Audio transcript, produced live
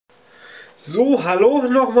So, hallo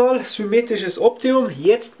nochmal, symmetrisches Optimum,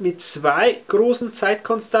 jetzt mit zwei großen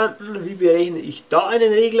Zeitkonstanten. Wie berechne ich da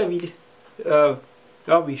einen Regler? Wie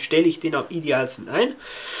stelle ich den am idealsten ein?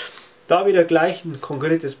 Da wieder gleich ein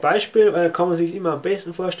konkretes Beispiel, weil da kann man sich immer am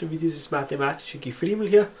besten vorstellen, wie dieses mathematische Gefriemel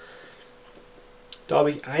hier. Da habe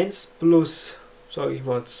ich 1 plus, sage ich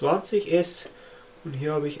mal, 20s und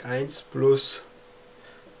hier habe ich 1 plus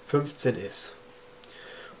 15s.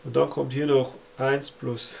 Und dann kommt hier noch 1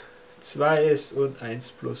 plus 2s und 1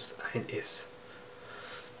 plus 1s.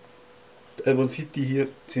 Man sieht, die hier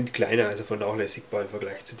sind kleiner, also vernachlässigbar im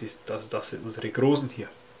Vergleich zu diesen. Das sind unsere großen hier.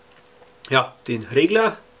 Ja, den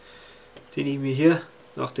Regler, den ich mir hier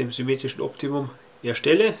nach dem symmetrischen Optimum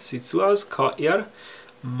erstelle, sieht so aus: Kr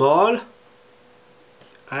mal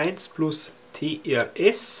 1 plus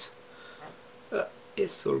trs,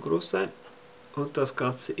 s soll groß sein, und das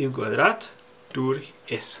Ganze im Quadrat durch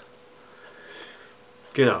s.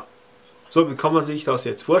 Genau. So, wie kann man sich das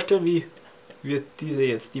jetzt vorstellen? Wie wird diese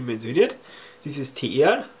jetzt dimensioniert? Dieses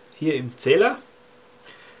TR hier im Zähler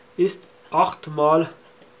ist 8 mal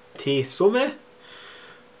T-Summe.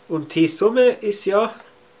 Und T-Summe ist ja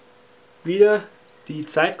wieder die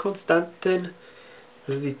Zeitkonstanten,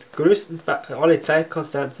 also die größten, alle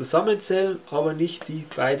Zeitkonstanten zusammenzählen, aber nicht die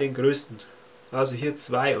beiden größten. Also hier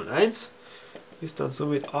 2 und 1 ist dann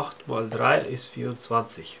somit 8 mal 3 ist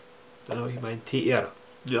 24. Dann habe ich mein TR.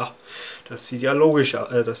 Ja, das sieht ja logisch aus,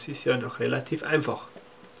 das ist ja noch relativ einfach.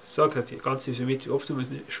 Ich sage ja, die ganze symmetrische Optimum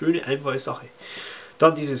ist eine schöne, einfache Sache.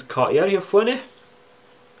 Dann dieses Kr hier vorne.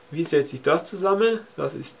 Wie setzt sich das zusammen?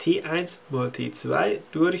 Das ist T1 mal T2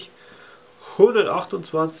 durch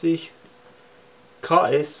 128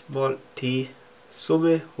 Ks mal T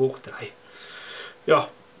Summe hoch 3. Ja,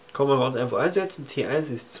 kann man ganz einfach einsetzen.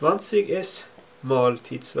 T1 ist 20s mal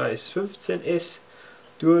T2 ist 15s.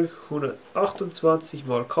 Durch 128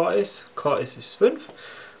 mal Ks, Ks ist 5,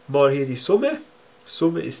 mal hier die Summe,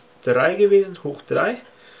 Summe ist 3 gewesen, hoch 3.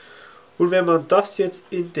 Und wenn man das jetzt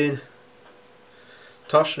in den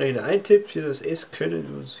Taschenrechner eintippt, hier das S können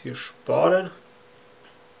wir uns hier sparen,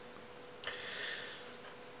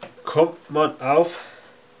 kommt man auf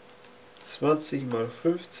 20 mal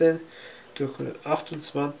 15 durch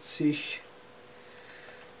 128,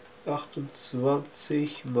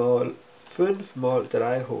 28 mal 5 mal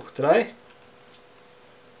 3 hoch 3,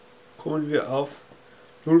 kommen wir auf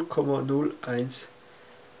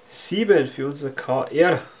 0,017 für unser Kr.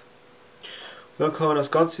 Und dann kann man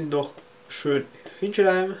das Ganze noch schön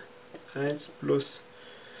hinschreiben. 1 plus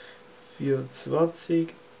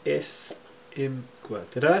 24 s im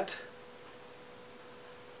Quadrat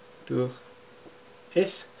durch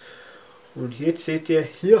s. Und jetzt seht ihr,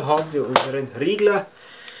 hier haben wir unseren Regler.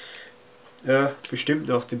 Bestimmt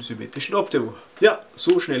nach dem symmetrischen Optimum. Ja,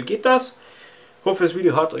 so schnell geht das. Ich hoffe, das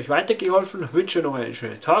Video hat euch weitergeholfen. Ich wünsche noch einen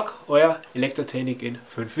schönen Tag. Euer Elektrotechnik in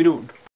 5 Minuten.